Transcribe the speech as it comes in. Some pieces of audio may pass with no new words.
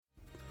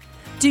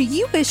Do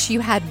you wish you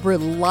had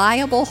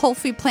reliable whole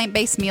food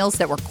plant-based meals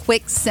that were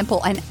quick,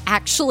 simple, and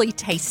actually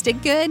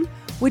tasted good?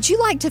 Would you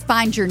like to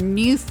find your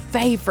new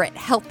favorite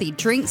healthy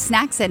drinks,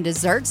 snacks, and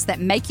desserts that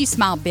make you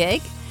smile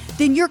big?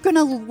 Then you're going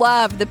to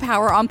love the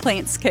Power on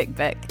Plants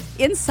cookbook.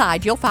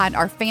 Inside, you'll find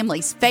our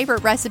family's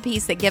favorite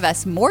recipes that give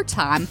us more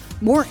time,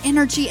 more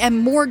energy, and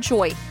more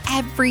joy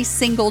every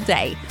single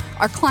day.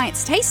 Our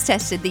clients taste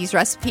tested these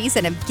recipes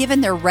and have given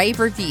their rave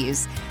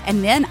reviews.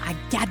 And then I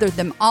gathered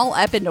them all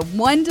up into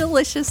one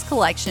delicious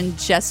collection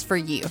just for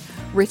you.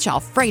 Rich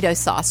Alfredo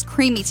sauce,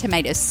 creamy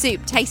tomato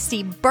soup,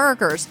 tasty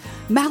burgers,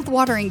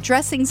 mouth-watering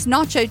dressings,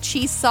 nacho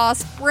cheese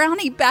sauce,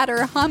 brownie batter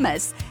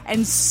hummus,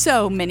 and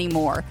so many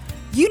more.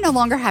 You no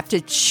longer have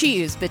to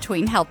choose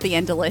between healthy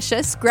and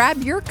delicious.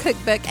 Grab your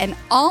cookbook and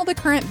all the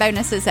current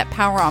bonuses at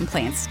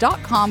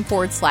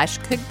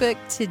poweronplants.com/cookbook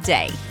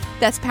today.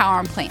 That's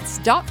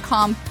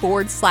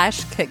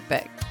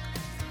poweronplants.com/cookbook.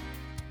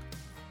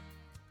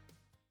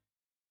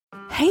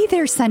 Hey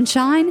there,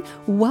 sunshine.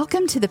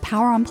 Welcome to the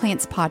Power on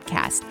Plants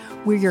podcast.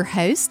 We're your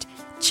host,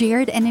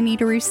 Jared and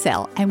Anita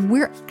Roussel, and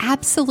we're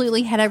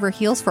absolutely head over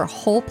heels for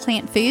whole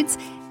plant foods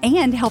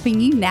and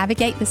helping you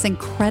navigate this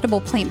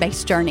incredible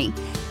plant-based journey.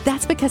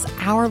 That's because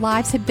our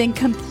lives have been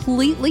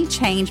completely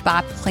changed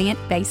by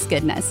plant-based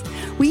goodness.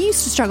 We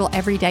used to struggle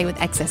every day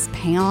with excess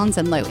pounds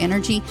and low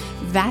energy,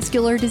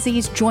 vascular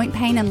disease, joint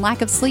pain, and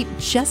lack of sleep,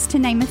 just to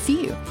name a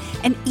few.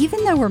 And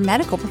even though we're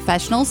medical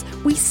professionals,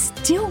 we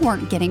still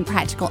weren't getting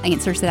practical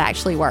answers that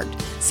actually worked.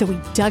 So we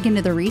dug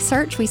into the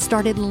research, we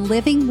started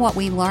living what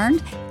we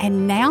learned,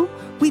 and now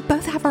we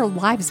both have our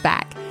lives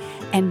back.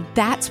 And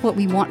that's what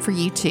we want for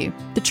you too.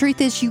 The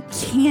truth is you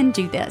can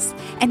do this,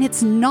 and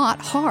it's not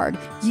hard.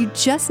 You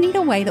just need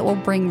a way that will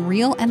bring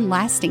real and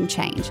lasting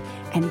change.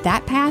 And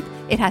that path,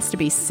 it has to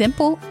be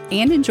simple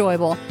and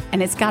enjoyable,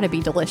 and it's got to be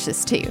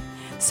delicious too.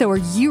 So are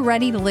you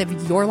ready to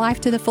live your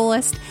life to the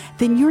fullest?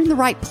 Then you're in the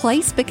right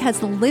place,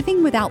 because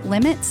living without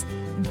limits,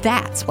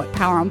 that's what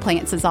Power on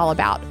Plants is all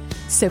about.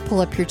 So pull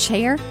up your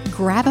chair,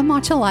 grab a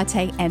matcha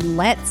latte, and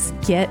let's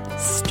get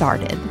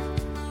started.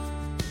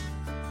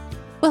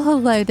 Well,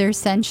 hello there,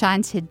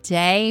 sunshine.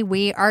 Today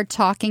we are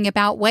talking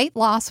about weight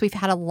loss. We've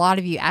had a lot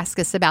of you ask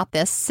us about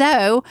this,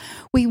 so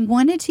we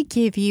wanted to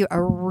give you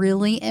a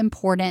really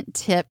important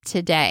tip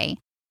today.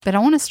 But I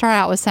want to start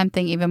out with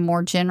something even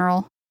more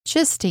general.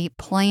 Just eat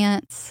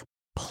plants.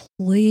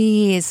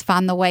 Please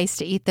find the ways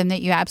to eat them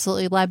that you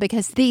absolutely love,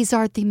 because these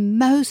are the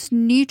most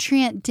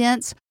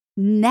nutrient-dense,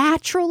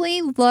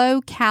 naturally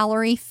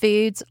low-calorie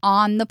foods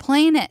on the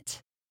planet,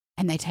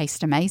 and they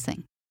taste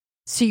amazing.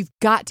 So you've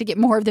got to get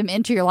more of them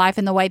into your life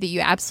in the way that you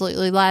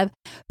absolutely love,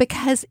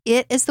 because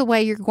it is the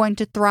way you're going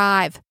to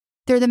thrive.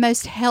 They're the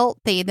most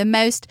healthy, the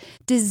most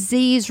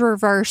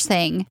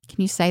disease-reversing.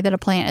 Can you say that a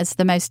plant is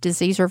the most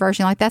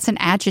disease-reversing? Like, that's an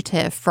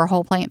adjective for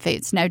whole plant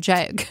foods. No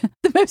joke.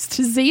 The most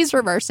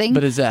disease-reversing.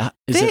 But is it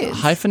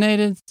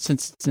hyphenated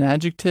since it's an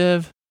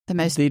adjective? The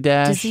most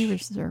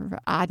disease-reversing.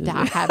 I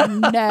have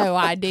no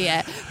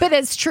idea. But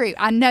it's true.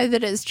 I know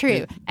that it's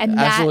true. And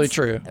that's absolutely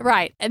true.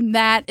 Right. And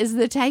that is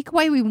the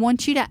takeaway we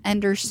want you to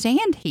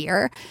understand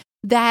here,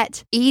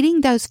 that eating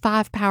those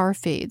 5 power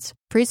foods,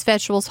 fruits,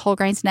 vegetables, whole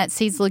grains, nuts,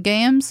 seeds,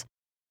 legumes,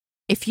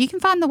 if you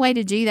can find the way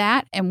to do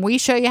that, and we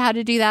show you how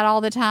to do that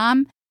all the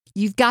time,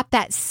 you've got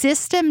that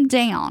system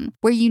down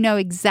where you know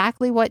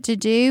exactly what to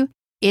do.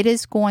 It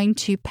is going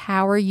to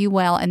power you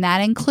well, and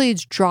that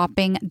includes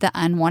dropping the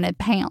unwanted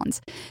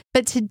pounds.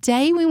 But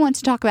today we want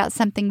to talk about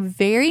something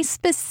very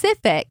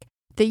specific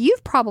that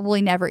you've probably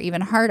never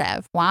even heard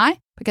of. Why?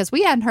 Because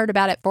we hadn't heard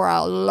about it for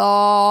a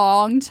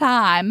long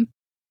time,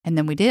 and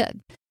then we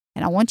did.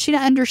 And I want you to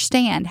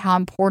understand how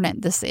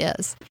important this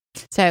is.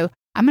 So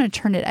I'm going to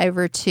turn it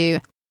over to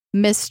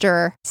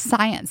Mr.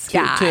 Science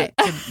Guy.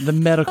 To the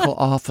medical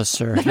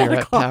officer here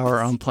at Power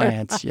on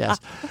Plants, yes.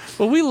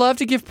 Well, we love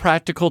to give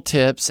practical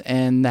tips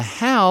and the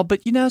how,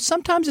 but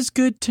sometimes it's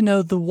good to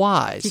know the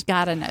whys. You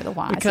got to know the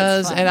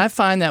whys. And I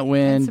find that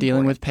when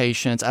dealing with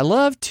patients, I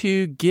love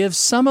to give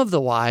some of the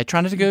why,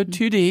 trying not to go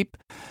too deep,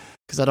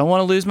 because I don't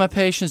want to lose my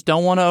patients,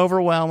 don't want to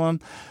overwhelm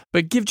them,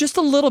 but give just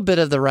a little bit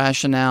of the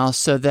rationale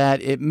so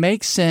that it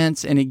makes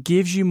sense and it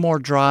gives you more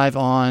drive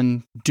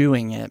on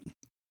doing it.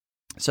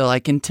 So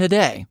like in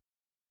today,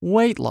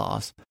 weight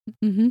loss.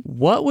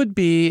 What would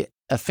be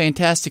a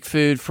fantastic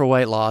food for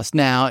weight loss?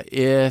 Now,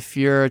 if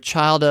you're a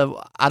child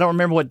of, I don't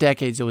remember what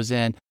decades it was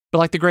in, but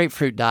like the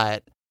grapefruit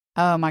diet.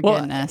 Oh, my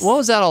goodness. What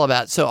was that all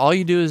about? So all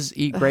you do is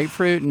eat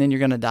grapefruit and then you're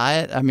going to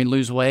diet? I mean,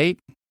 lose weight?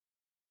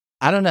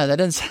 I don't know. That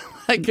doesn't sound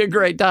like a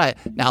great diet.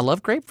 Now, I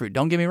love grapefruit.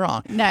 Don't get me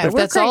wrong. No, but if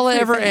that's all I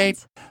ever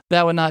ate,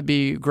 that would not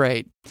be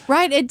great.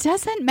 Right. It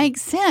doesn't make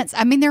sense.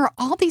 I mean, there are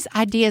all these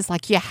ideas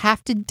like you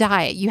have to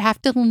diet, you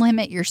have to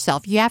limit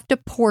yourself, you have to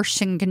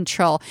portion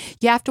control,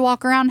 you have to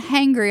walk around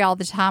hangry all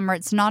the time or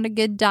it's not a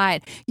good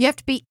diet. You have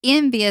to be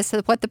envious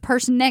of what the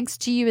person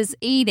next to you is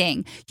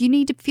eating. You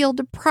need to feel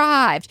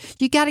deprived.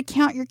 You got to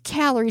count your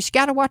calories. You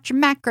got to watch your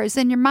macros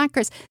and your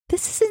micros.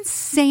 This is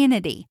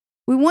insanity.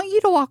 We want you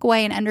to walk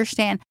away and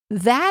understand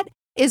that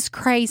is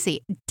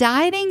crazy.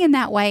 Dieting in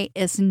that way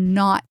is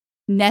not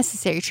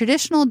necessary.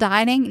 Traditional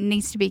dieting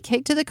needs to be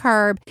kicked to the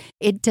curb.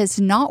 It does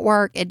not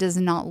work. It does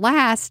not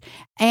last.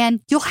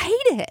 And you'll hate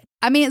it.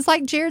 I mean, it's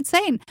like Jared's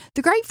saying,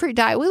 the grapefruit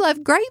diet, we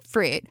love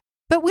grapefruit.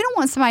 But we don't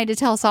want somebody to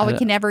tell us all we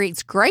can ever eat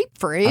is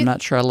grapefruit. I'm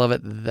not sure I love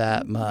it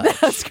that much.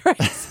 That's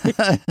crazy.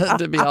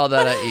 To be all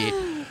that I eat.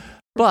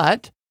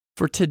 But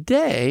for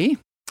today,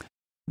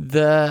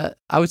 I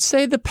would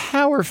say the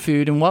power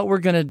food and what we're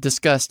going to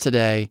discuss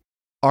today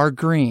are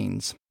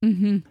greens.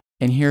 Mm-hmm.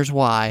 And here's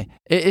why.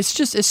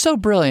 It's so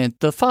brilliant.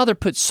 The Father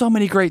put so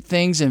many great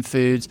things in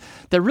foods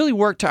that really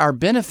work to our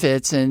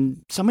benefits,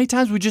 and so many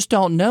times we just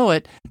don't know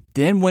it.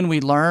 Then when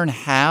we learn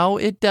how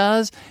it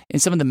does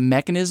and some of the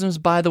mechanisms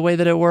by the way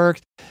that it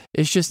works,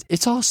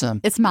 it's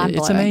awesome. It's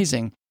mind-blowing. It's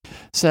amazing.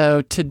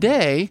 So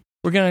today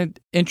we're going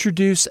to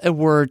introduce a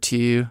word to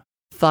you,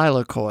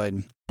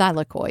 thylakoid.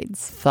 Thylakoids.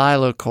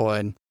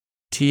 Thylakoid.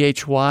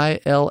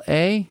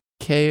 Thylakoid.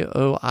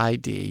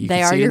 You they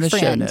can are see your in the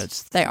friends. show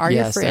notes. They are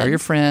your friends. Yes, they are your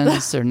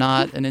friends. They're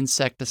not an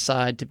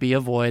insecticide to be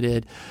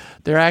avoided.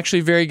 They're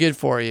actually very good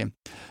for you.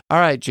 All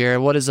right,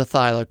 Jared, what is a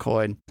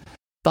thylakoid?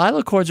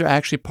 Thylakoids are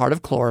actually part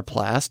of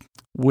chloroplast,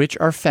 which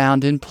are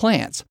found in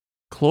plants.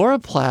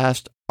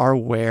 Chloroplasts are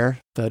where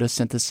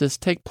photosynthesis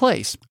takes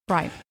place.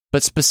 Right.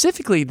 But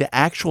specifically, the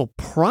actual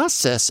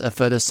process of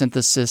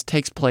photosynthesis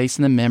takes place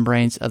in the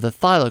membranes of the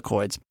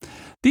thylakoids.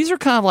 These are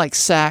kind of like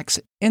sacs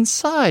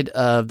inside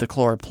of the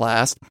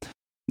chloroplast.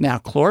 Now,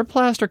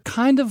 chloroplasts are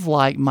kind of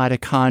like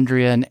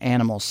mitochondria in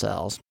animal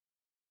cells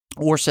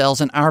or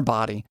cells in our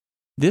body.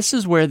 This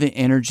is where the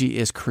energy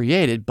is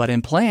created, but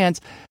in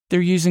plants, they're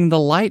using the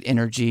light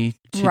energy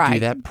to do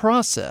that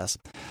process.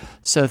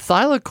 So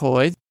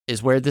thylakoid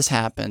is where this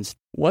happens.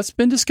 What's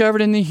been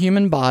discovered in the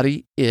human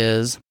body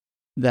is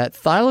that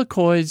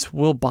thylakoids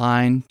will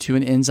bind to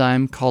an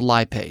enzyme called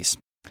lipase.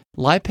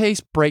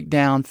 Lipase break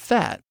down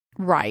fat.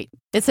 Right.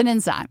 It's an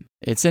enzyme.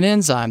 It's an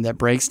enzyme that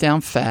breaks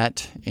down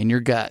fat in your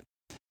gut.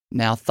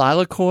 Now,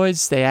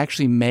 thylakoids, they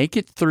actually make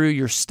it through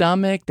your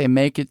stomach. They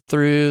make it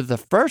through the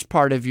first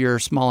part of your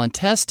small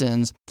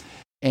intestines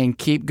and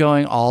keep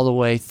going all the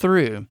way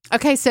through.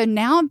 Okay, so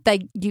now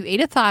you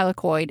eat a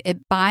thylakoid,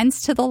 it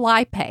binds to the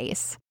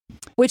lipase,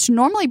 which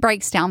normally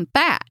breaks down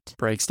fat.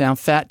 Breaks down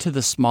fat to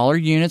the smaller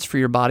units for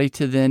your body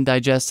to then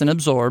digest and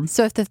absorb.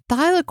 So if the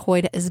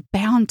thylakoid is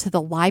bound to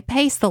the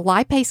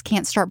lipase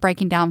can't start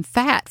breaking down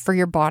fat for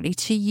your body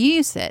to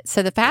use it.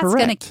 So the fat's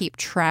going to keep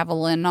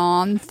traveling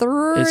on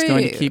through. It's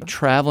going to keep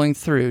traveling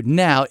through.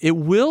 Now, it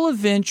will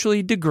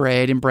eventually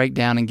degrade and break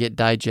down and get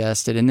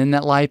digested, and then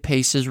that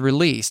lipase is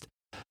released.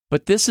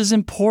 But this is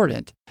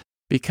important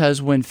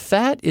because when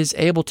fat is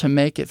able to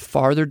make it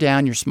farther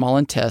down your small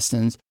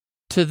intestines,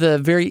 to the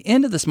very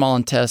end of the small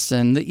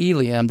intestine, the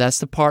ileum, that's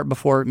the part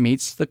before it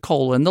meets the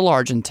colon, the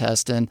large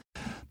intestine,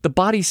 the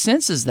body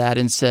senses that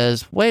and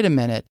says, wait a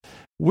minute,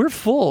 we're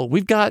full.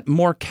 We've got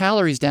more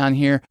calories down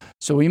here,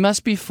 so we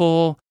must be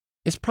full.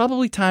 It's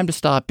probably time to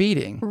stop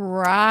eating.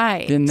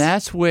 Right. Then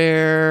that's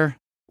where,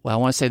 I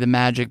want to say the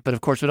magic, but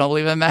of course we don't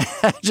believe in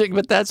magic,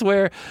 but that's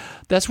where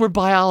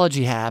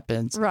biology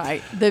happens.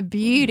 Right. The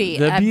beauty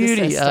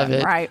of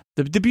it. Right.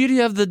 The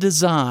beauty of the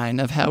design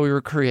of how we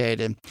were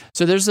created.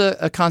 So there's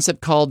a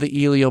concept called the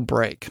ileal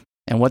break.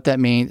 And what that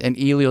means, and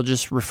ileal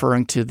just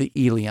referring to the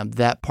ileum,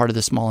 that part of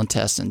the small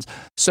intestines.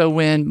 So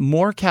when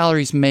more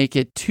calories make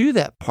it to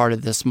that part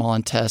of the small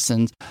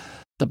intestines,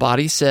 the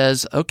body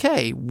says,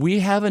 okay, we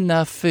have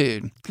enough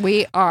food.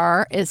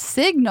 It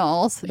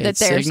signals that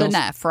there's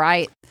enough,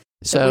 right?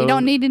 So we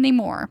don't need any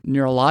more.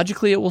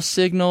 Neurologically, it will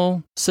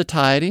signal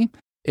satiety.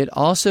 It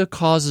also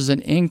causes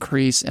an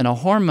increase in a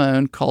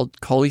hormone called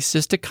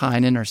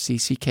cholecystokinin, or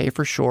CCK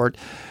for short,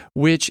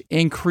 which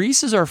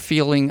increases our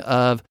feeling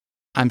of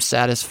I'm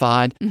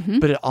satisfied,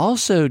 but it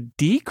also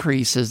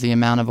decreases the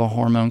amount of a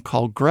hormone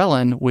called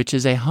ghrelin, which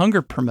is a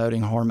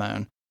hunger-promoting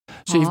hormone.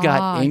 So you've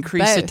got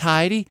increased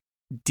satiety,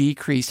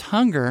 decreased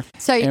hunger.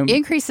 So it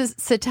increases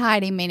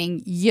satiety,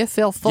 meaning you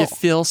feel full. You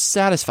feel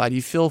satisfied.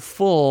 You feel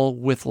full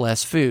with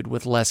less food,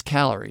 with less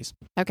calories.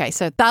 Okay,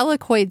 so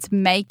thylakoids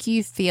make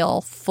you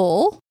feel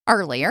full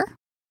earlier.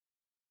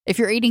 If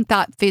you're eating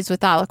foods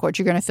with thylakoids,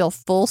 you're going to feel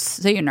full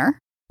sooner.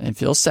 And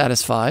feel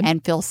satisfied.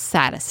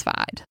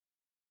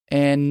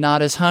 And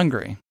not as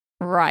hungry.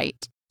 Right.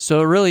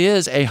 So it really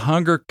is a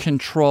hunger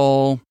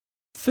control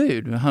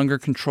food, a hunger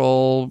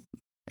control,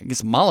 I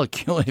guess,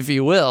 molecule, if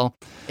you will.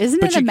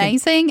 Isn't it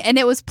amazing? And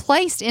it was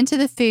placed into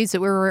the foods that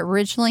were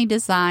originally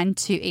designed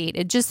to eat.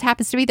 It just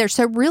happens to be there.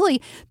 So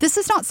really, this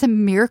is not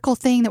some miracle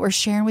thing that we're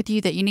sharing with you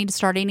that you need to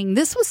start eating.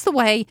 This was the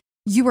way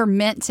you were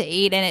meant to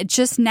eat, and it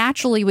just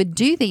naturally would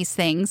do these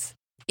things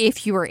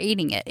if you were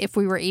eating it, if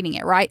we were eating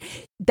it, right?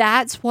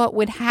 That's what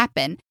would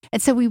happen.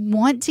 And so we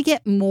want to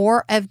get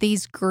more of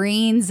these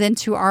greens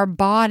into our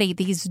body,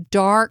 these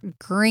dark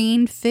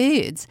green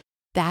foods.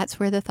 That's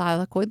where the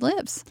thylakoid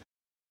lives.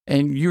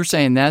 And you were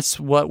saying that's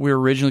what we were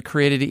originally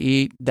created to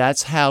eat.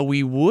 That's how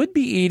we would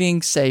be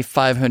eating, say,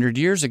 500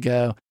 years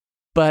ago.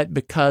 But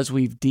because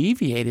we've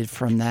deviated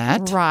from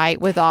that.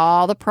 Right, with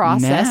all the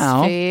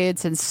processed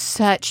foods and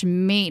such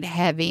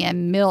meat-heavy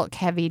and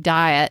milk-heavy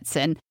diets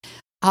and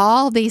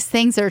all these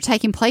things that are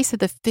taking place of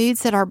the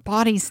foods that our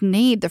bodies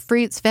need, the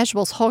fruits,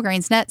 vegetables, whole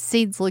grains, nuts,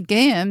 seeds,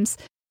 legumes,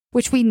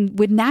 which we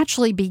would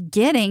naturally be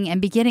getting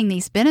and be getting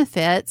these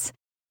benefits.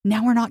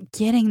 Now we're not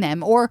getting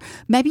them. Or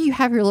maybe you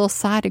have your little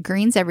side of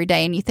greens every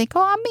day and you think, oh,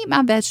 I eat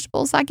my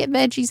vegetables. I get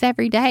veggies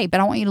every day. But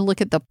I want you to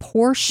look at the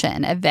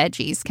portion of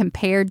veggies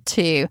compared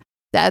to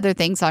the other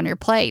things on your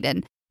plate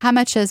and how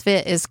much of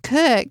it is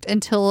cooked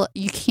until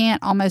you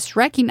can't almost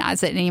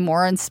recognize it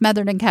anymore and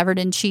smothered and covered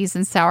in cheese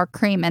and sour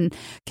cream and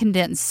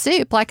condensed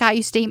soup. Like I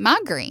used to eat my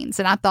greens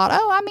and I thought,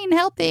 oh, I'm eating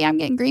healthy. I'm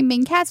getting green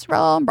bean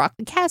casserole and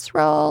broccoli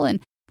casserole.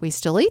 And we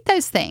still eat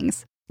those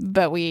things,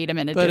 but we eat them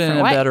in a different way. But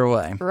in a better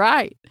way.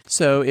 Right.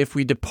 So if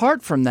we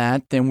depart from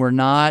that, then we're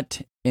not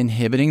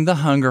inhibiting the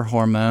hunger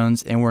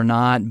hormones and we're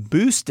not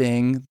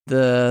boosting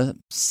the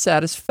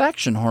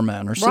satisfaction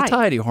hormone or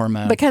satiety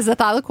hormone. Because the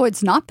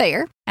thylakoid's not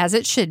there, as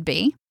it should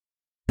be.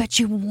 But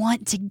you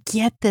want to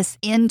get this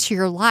into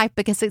your life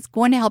because it's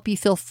going to help you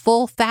feel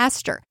full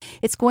faster.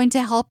 It's going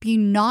to help you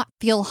not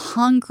feel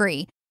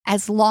hungry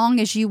as long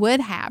as you would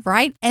have,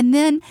 right? And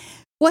then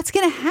what's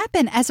going to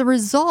happen as a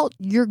result?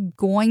 You're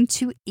going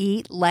to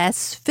eat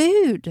less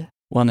food.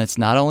 Well, and it's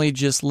not only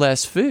just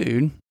less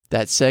food.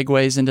 That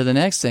segues into the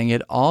next thing.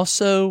 It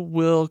also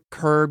will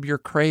curb your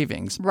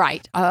cravings.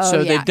 Right.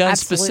 So they've done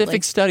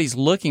specific studies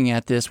looking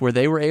at this where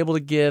they were able to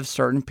give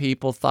certain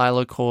people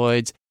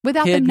thylakoids.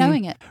 Without them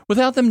knowing it.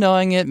 Without them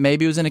knowing it.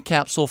 Maybe it was in a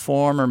capsule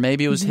form or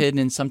maybe it was hidden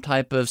in some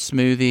type of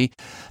smoothie.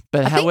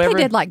 But I think they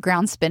did like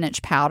ground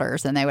spinach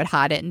powders and they would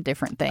hide it in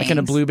different things. Like in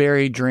a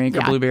blueberry drink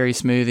or blueberry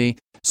smoothie.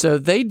 So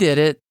they did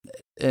it.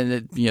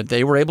 And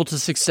they were able to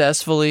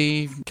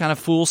successfully kind of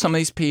fool some of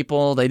these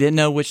people. They didn't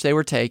know which they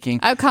were taking.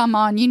 Oh, come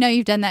on. You know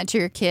you've done that to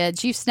your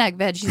kids. You've snuck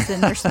veggies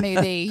in their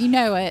smoothie. You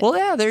know it. Well,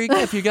 yeah, there you go.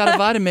 If you got a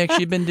Vitamix,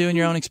 you've been doing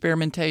your own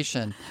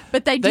experimentation.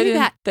 But they did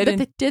that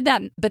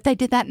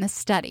in the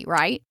study,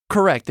 right?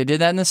 Correct. They did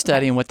that in the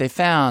study. And what they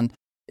found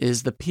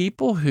is the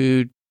people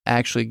who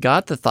actually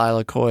got the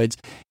thylakoids,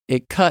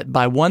 it cut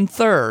by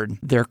 1/3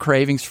 their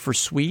cravings for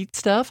sweet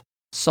stuff,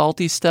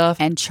 salty stuff,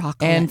 and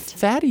chocolate, and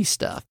fatty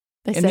stuff.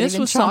 And this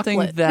was chocolate.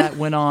 Something that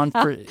went on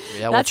for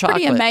That's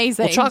pretty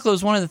amazing. Well, chocolate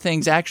was one of the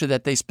things actually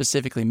that they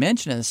specifically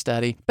mentioned in the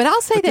study. But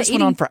I'll say that this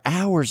went on for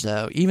hours,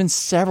 though, even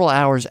several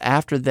hours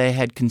after they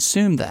had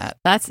consumed that.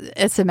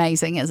 It's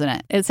amazing, isn't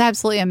it? It's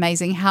absolutely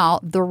amazing how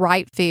the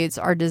right foods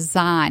are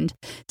designed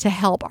to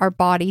help our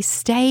body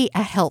stay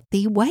a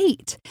healthy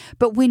weight.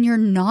 But when you're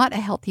not a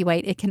healthy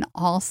weight, it can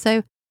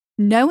also,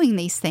 knowing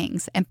these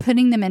things and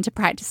putting them into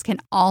practice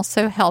can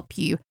also help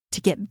you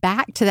to get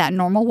back to that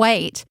normal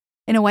weight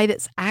in a way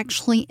that's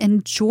actually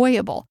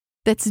enjoyable,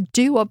 that's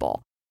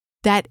doable,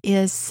 that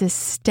is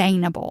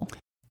sustainable.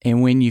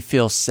 And when you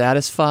feel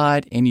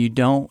satisfied and you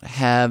don't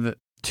have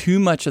too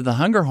much of the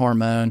hunger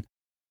hormone,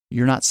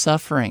 you're not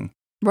suffering.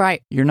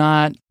 Right. You're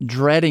not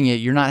dreading it.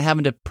 You're not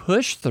having to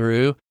push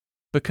through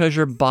because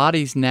your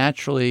body's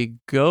naturally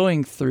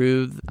going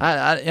through.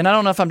 And I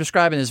don't know if I'm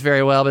describing this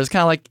very well, but it's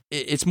kind of like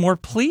it's more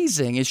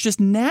pleasing. It's just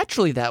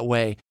naturally that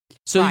way.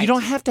 So you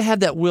don't have to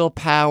have that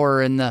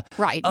willpower and the,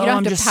 you don't have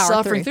I'm to just power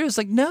suffering through. It's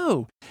like,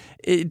 no,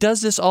 it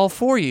does this all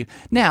for you.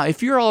 Now,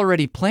 if you're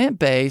already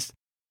plant-based,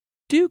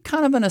 do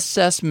kind of an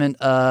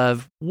assessment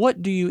of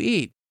what do you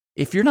eat.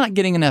 If you're not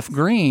getting enough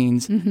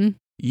greens,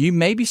 you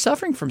may be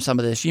suffering from some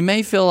of this. You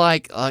may feel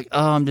like, oh,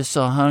 I'm just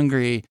so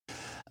hungry.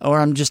 Or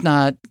I'm just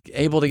not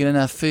able to get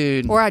enough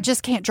food. Or I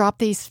just can't drop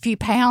these few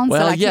pounds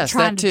that I keep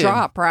trying to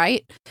drop,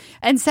 right?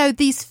 And so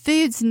these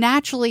foods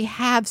naturally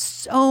have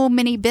so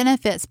many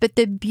benefits, but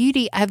the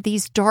beauty of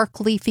these dark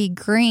leafy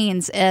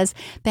greens is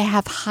they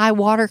have high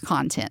water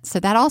content. So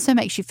that also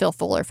makes you feel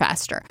fuller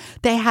faster.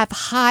 They have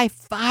high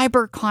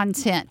fiber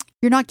content.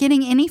 You're not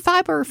getting any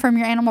fiber from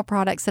your animal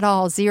products at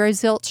all. Zero,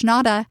 zilch,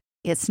 nada.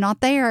 It's not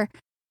there.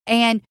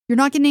 And you're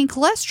not getting any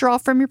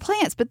cholesterol from your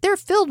plants, but they're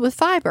filled with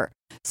fiber.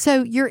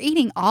 So you're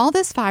eating all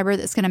this fiber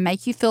that's going to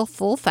make you feel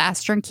full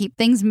faster and keep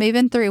things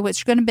moving through, which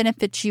is going to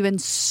benefit you in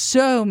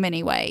so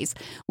many ways.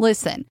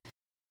 Listen,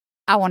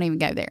 I won't even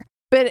go there,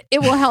 but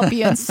it will help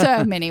you in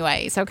so many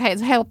ways. Okay,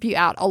 it'll help you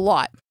out a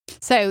lot.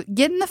 So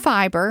getting the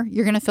fiber,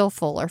 you're going to feel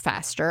fuller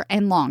faster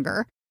and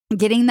longer.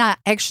 Getting that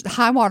extra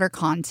high water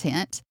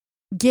content,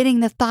 getting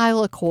the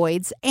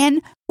thylakoids,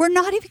 and we're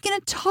not even going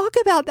to talk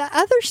about the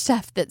other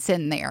stuff that's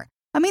in there.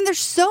 I mean, there's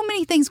so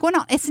many things going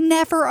on. It's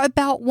never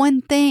about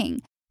one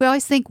thing. We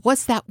always think,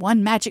 what's that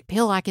one magic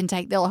pill I can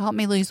take that'll help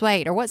me lose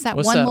weight? Or what's that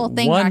one little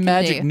thing I can do? One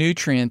magic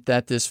nutrient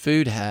that this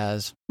food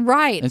has.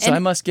 Right. And so I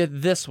must get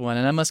this one,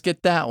 and I must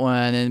get that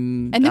one,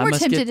 and then I we're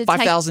must tempted get to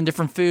 5,000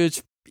 different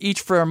foods,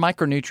 each for a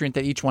micronutrient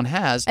that each one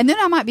has. And then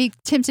I might be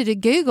tempted to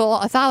Google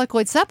a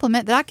thylakoid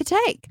supplement that I could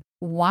take.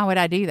 Why would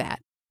I do that?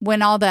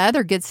 When all the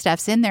other good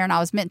stuff's in there and I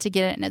was meant to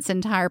get it in its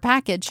entire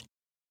package.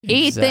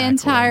 Eat the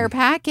entire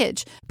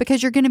package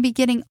because you're going to be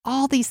getting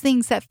all these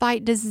things that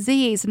fight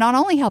disease, not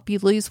only help you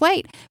lose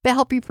weight, but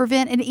help you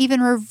prevent and even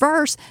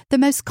reverse the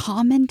most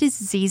common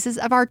diseases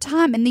of our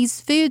time. And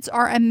these foods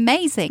are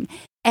amazing.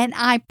 And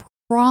I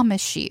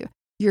promise you,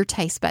 your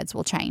taste buds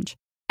will change.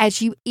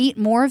 as you eat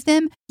more of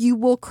them, you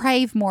will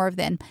crave more of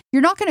them.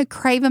 You're not going to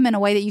crave them in a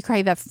way that you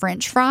crave a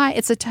French fry.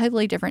 It's a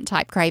totally different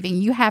type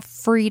craving. You have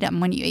freedom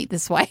when you eat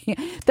this way.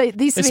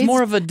 These it's foods,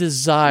 more of a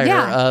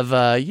desire of,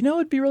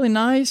 it'd be really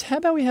nice. How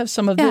about we have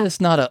some of this?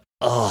 Not a,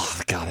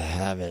 gotta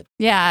have it.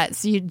 Yeah.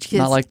 So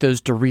not like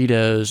those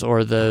Doritos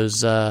or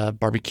those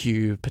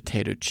barbecue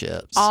potato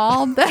chips.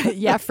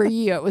 For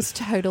you, it was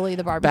totally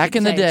the barbecue Back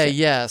in the day, chip.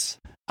 yes.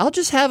 I'll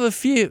just have a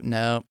few.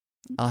 No.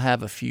 I'll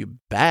have a few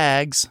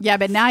bags. Yeah,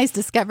 but now he's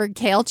discovered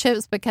kale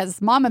chips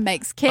because Mama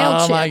makes kale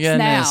chips now. Oh, my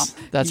goodness.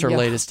 That's her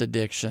latest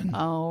addiction.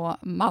 Oh,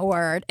 my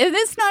word. It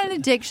is not an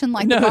addiction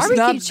like the barbecue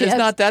chips. It's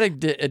not that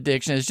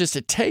addiction. It's just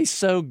it tastes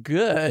so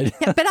good.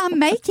 Yeah, but I'm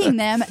making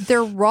them.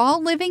 They're raw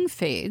living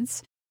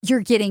foods.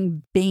 You're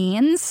getting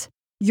beans.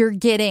 You're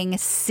getting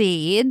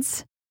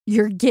seeds.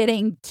 You're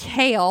getting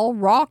kale,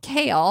 raw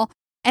kale.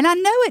 And I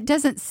know it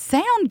doesn't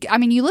sound,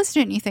 you listen to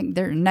it and you think,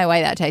 there's no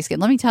way that tastes good.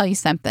 Let me tell you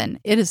something.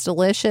 It is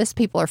delicious.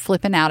 People are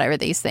flipping out over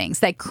these things.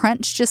 They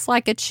crunch just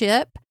like a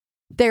chip.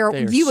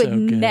 You would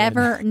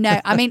never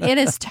know. It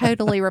has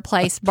totally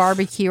replaced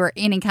barbecue or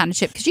any kind of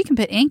chip because you can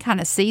put any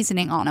kind of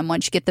seasoning on them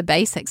once you get the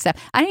basic stuff.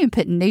 I didn't even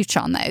put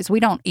nooch on those. We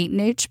don't eat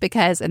nooch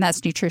and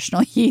that's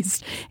nutritional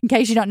yeast. In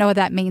case you don't know what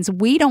that means,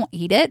 we don't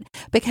eat it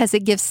because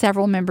it gives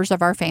several members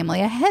of our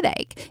family a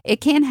headache. It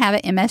can have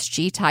an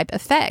MSG type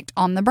effect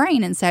on the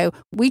brain, and so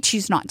we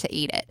choose not to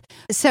eat it.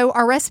 So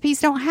our recipes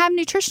don't have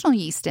nutritional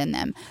yeast in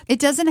them. It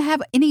doesn't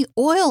have any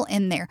oil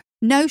in there.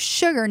 No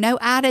sugar, no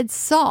added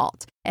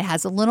salt. It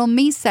has a little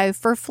miso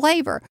for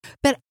flavor.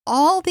 But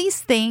all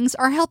these things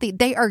are healthy.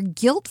 They are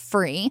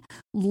guilt-free,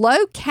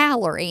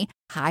 low-calorie,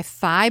 high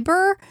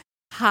fiber,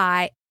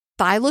 high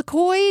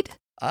thylakoid.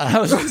 I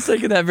was just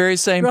thinking that very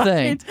same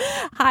thing.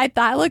 High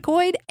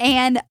thylakoid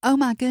and, oh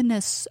my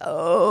goodness,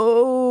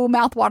 so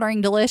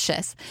mouthwatering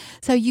delicious.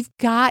 So you've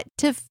got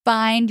to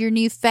find your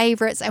new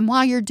favorites. And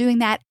while you're doing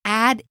that,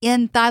 add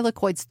in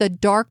thylakoids. The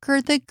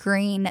darker the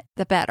green,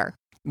 the better.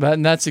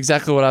 And that's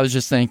exactly what I was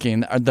just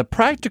thinking. The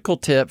practical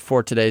tip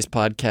for today's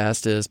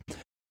podcast is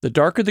the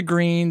darker the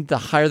green, the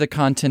higher the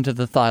content of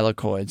the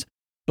thylakoids.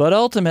 But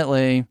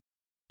ultimately,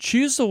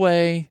 choose the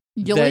way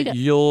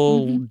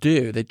you'll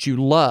do, that you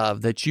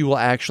love, that you will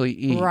actually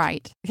eat.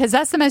 Right. Because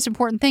that's the most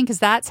important thing, because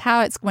that's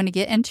how it's going to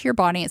get into your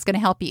body. It's going to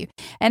help you.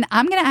 And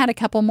I'm going to add a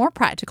couple more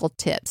practical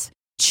tips.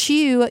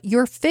 Chew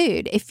your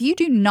food. If you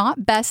do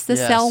not bust the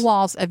cell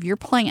walls of your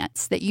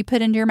plants that you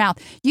put into your mouth,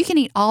 you can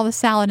eat all the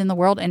salad in the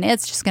world and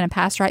it's just going to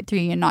pass right through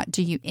you and not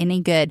do you any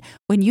good.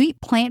 When you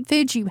eat plant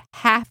foods, you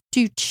have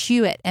to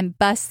chew it and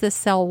bust the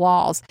cell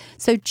walls.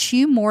 So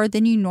chew more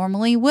than you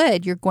normally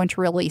would. You're going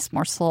to release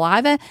more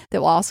saliva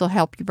that will also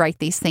help you break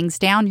these things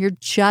down. You're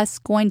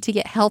just going to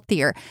get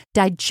healthier.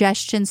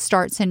 Digestion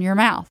starts in your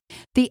mouth.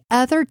 The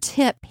other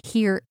tip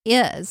here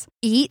is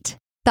eat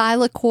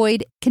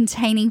thylakoid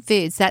containing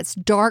foods. That's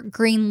dark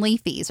green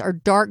leafies or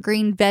dark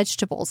green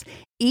vegetables.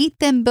 Eat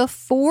them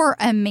before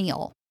a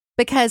meal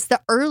because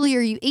the earlier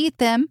you eat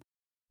them,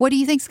 what do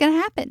you think is going to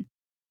happen?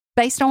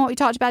 Based on what we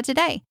talked about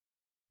today,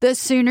 the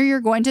sooner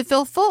you're going to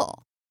feel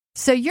full.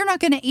 So you're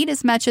not going to eat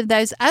as much of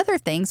those other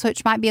things,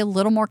 which might be a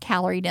little more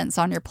calorie dense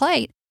on your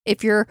plate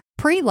if you're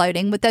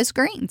preloading with those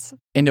greens.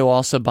 And it'll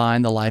also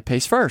bind the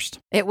lipase first.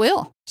 It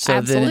will. So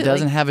Absolutely. then it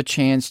doesn't have a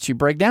chance to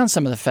break down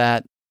some of the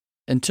fat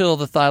until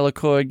the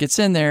thylakoid gets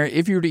in there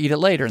if you were to eat it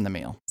later in the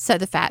meal. So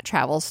the fat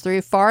travels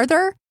through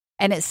farther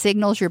and it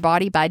signals your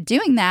body by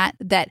doing that,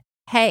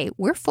 hey,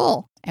 we're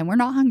full and we're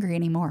not hungry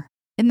anymore.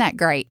 Isn't that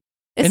great?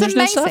 It's and there's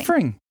amazing. no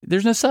suffering.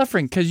 There's no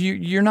suffering because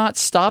you're not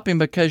stopping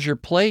because your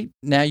plate,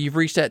 now you've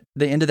reached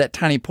the end of that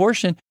tiny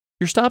portion.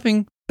 You're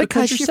stopping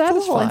because you're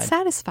satisfied. Full and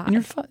satisfied.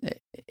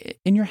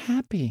 And you're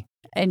happy.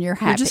 And you're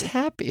happy. You're just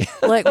happy.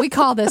 Look, we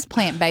call this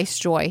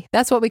plant-based joy.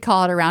 That's what we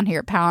call it around here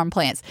at Power on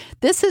Plants.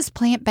 This is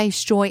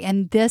plant-based joy,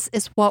 and this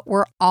is what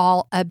we're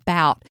all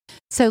about.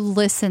 So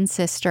listen,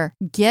 sister,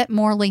 get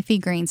more leafy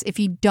greens. If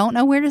you don't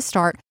know where to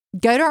start,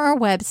 go to our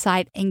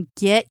website and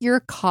get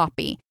your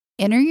copy.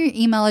 Enter your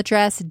email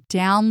address,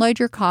 download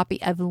your copy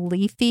of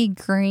Leafy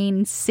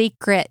Green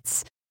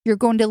Secrets. You're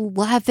going to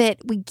love it.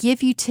 We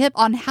give you tips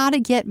on how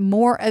to get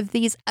more of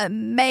these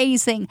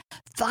amazing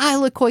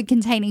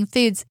thylakoid-containing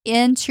foods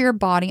into your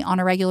body on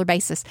a regular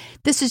basis.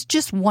 This is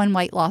just one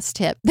weight loss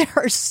tip. There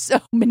are so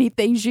many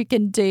things you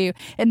can do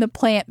in the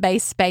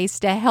plant-based space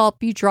to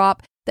help you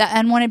drop the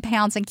unwanted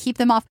pounds and keep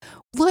them off.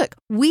 Look,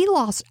 we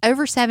lost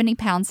over 70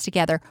 pounds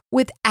together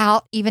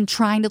without even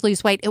trying to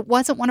lose weight. It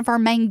wasn't one of our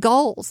main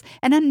goals.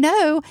 And I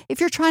know if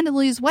you're trying to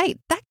lose weight,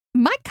 that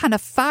might kind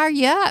of fire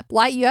you up,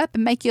 light you up,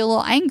 and make you a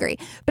little angry.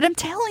 But I'm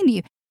telling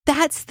you,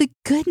 that's the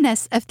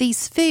goodness of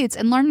these foods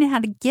and learning how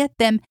to get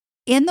them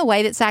in the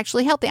way that's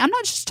actually healthy. I'm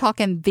not just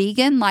talking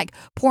vegan, like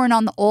pouring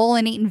on the oil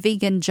and eating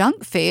vegan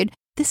junk food.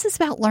 This is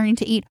about learning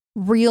to eat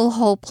real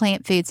whole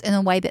plant foods in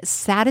a way that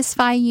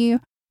satisfy you,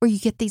 where you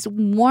get these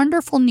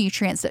wonderful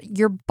nutrients that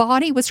your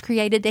body was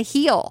created to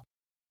heal.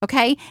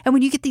 Okay? And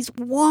when you get these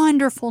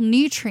wonderful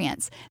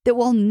nutrients that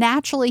will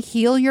naturally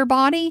heal your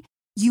body,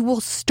 you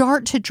will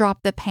start to drop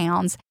the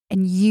pounds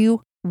and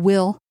you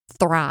will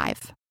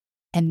thrive.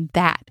 And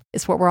that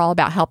is what we're all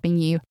about, helping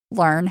you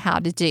learn how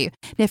to do.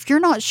 And if you're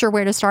not sure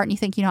where to start and you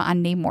think, I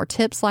need more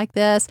tips like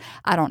this,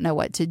 I don't know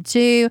what to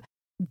do,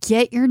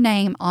 get your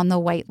name on the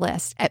wait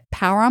list at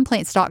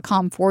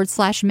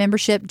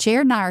poweronplants.com/membership.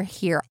 Jared and I are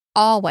here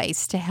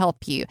always to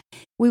help you.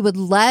 We would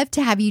love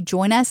to have you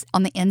join us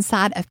on the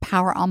inside of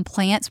Power on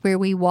Plants, where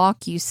we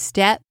walk you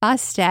step by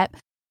step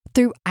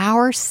through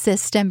our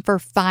system for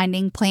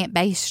finding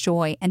plant-based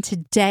joy. And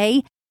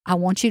today, I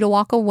want you to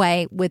walk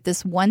away with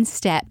this one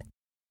step.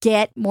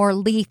 Get more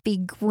leafy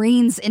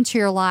greens into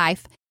your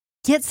life.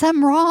 Get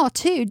some raw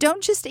too.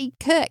 Don't just eat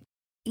cooked.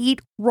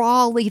 Eat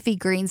raw leafy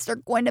greens. They're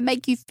going to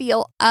make you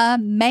feel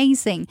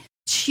amazing.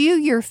 Chew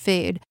your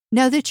food.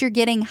 Know that you're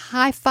getting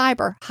high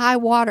fiber, high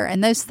water,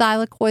 and those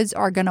thylakoids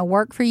are going to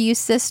work for you,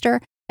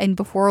 sister. And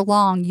before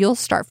long, you'll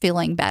start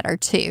feeling better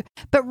too.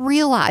 But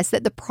realize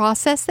that the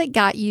process that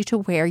got you to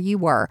where you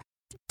were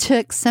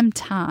took some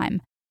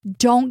time.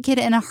 Don't get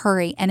in a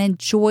hurry and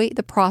enjoy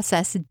the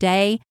process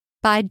day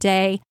by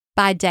day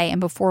by day. And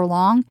before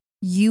long,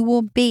 you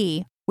will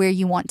be where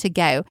you want to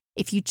go.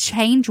 If you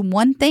change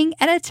one thing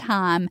at a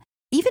time,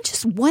 even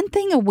just one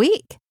thing a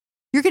week,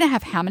 you're going to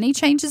have how many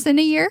changes in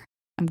a year?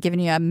 I'm giving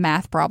you a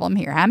math problem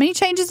here. How many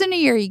changes in a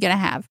year are you going to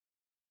have?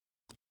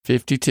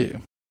 52.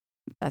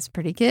 That's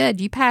pretty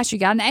good. You passed. You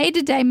got an A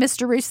today,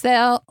 Mr.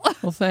 Roussel.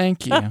 Well,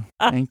 thank you.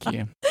 Thank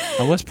you.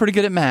 I was pretty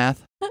good at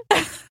math.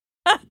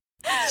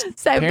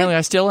 Apparently,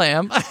 I still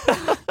am.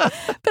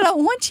 But I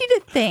want you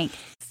to think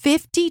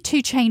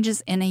 52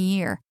 changes in a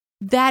year.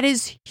 That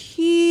is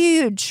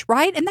huge,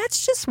 right? And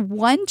that's just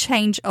one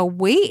change a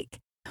week.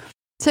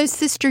 So,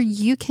 sister,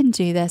 you can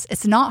do this.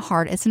 It's not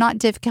hard. It's not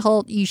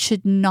difficult. You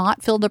should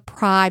not feel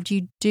deprived.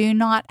 You do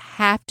not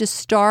have to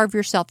starve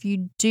yourself.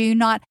 You do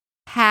not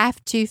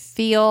have to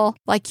feel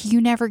like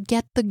you never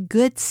get the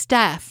good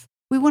stuff.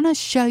 We want to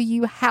show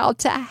you how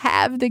to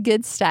have the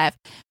good stuff.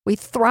 We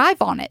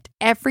thrive on it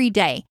every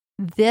day.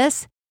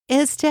 This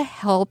is to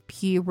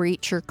help you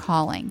reach your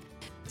calling.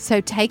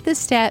 So take the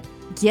step,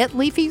 get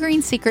Leafy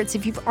Green Secrets.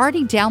 If you've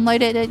already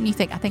downloaded it and you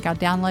think, I think I'll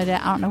download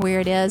it, I don't know where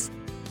it is,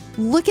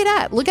 look it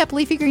up. Look up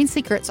Leafy Green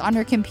Secrets on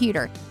your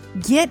computer.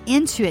 Get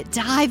into it,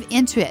 dive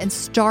into it, and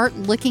start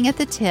looking at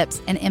the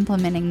tips and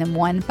implementing them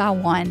one by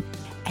one.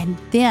 And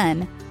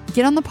then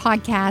get on the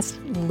podcast,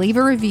 leave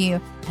a review,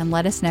 and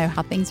let us know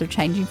how things are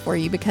changing for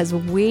you, because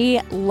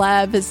we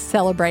love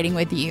celebrating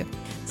with you.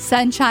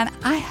 Sunshine,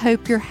 I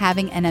hope you're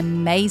having an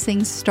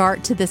amazing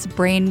start to this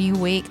brand new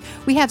week.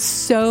 We have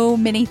so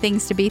many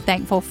things to be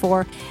thankful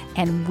for,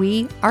 and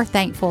we are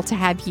thankful to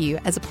have you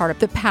as a part of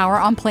the Power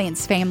on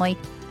Plants family.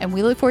 And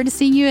we look forward to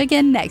seeing you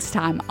again next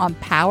time on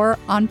Power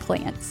on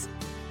Plants.